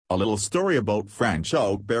A little story about French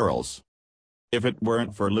oak barrels. If it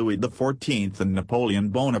weren't for Louis XIV and Napoleon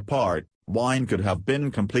Bonaparte, wine could have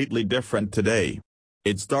been completely different today.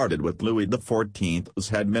 It started with Louis XIV's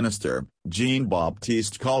head minister,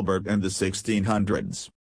 Jean-Baptiste Colbert, in the 1600s.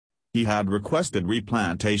 He had requested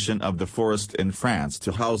replantation of the forest in France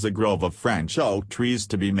to house a grove of French oak trees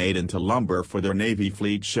to be made into lumber for their Navy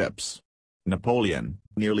fleet ships. Napoleon,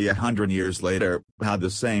 nearly 100 years later, had the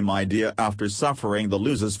same idea after suffering the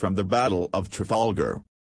losses from the Battle of Trafalgar.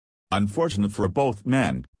 Unfortunate for both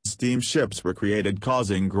men, steamships were created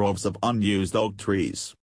causing groves of unused oak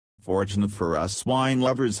trees. Fortunate for us wine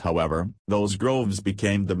lovers, however, those groves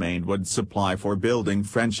became the main wood supply for building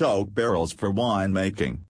French oak barrels for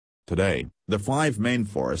winemaking. Today, the 5 main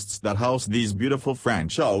forests that house these beautiful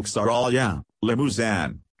French oaks are Allier,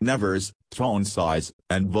 Limousin, Nevers, Tronçais,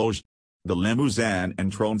 and Vosges. The Limousin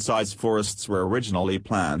and Tronçais forests were originally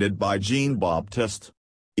planted by Jean-Baptiste.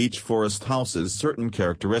 Each forest houses certain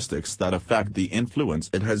characteristics that affect the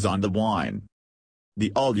influence it has on the wine.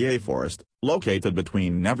 The Allier forest, located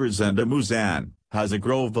between Nevers and Limousin, has a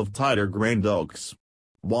grove of tighter-grained oaks.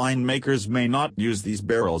 Winemakers may not use these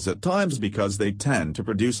barrels at times because they tend to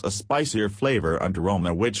produce a spicier flavor and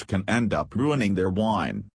aroma which can end up ruining their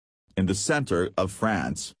wine. In the center of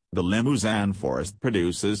France, the Limousin forest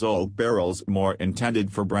produces oak barrels more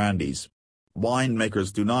intended for brandies.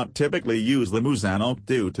 Winemakers do not typically use Limousin oak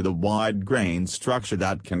due to the wide grain structure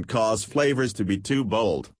that can cause flavors to be too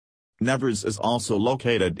bold. Nevers is also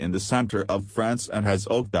located in the center of France and has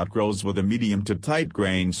oak that grows with a medium to tight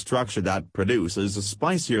grain structure that produces a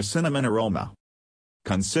spicier cinnamon aroma.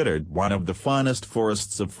 Considered one of the finest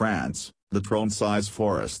forests of France, the Tronçais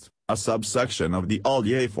forest, a subsection of the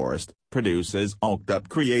Allier forest, produces oak that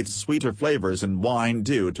creates sweeter flavors in wine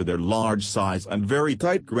due to their large size and very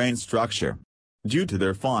tight grain structure. Due to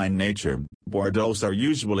their fine nature, Bordeaux are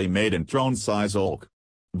usually made in Tronçais oak.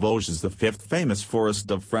 Vosges is the 5th famous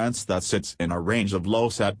forest of France that sits in a range of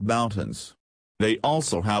low-set mountains. They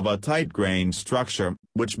also have a tight grain structure,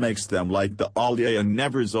 which makes them like the Allier and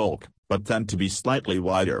Nevers oak, but tend to be slightly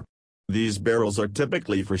wider. These barrels are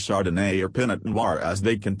typically for Chardonnay or Pinot Noir as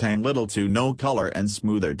they contain little to no color and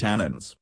smoother tannins.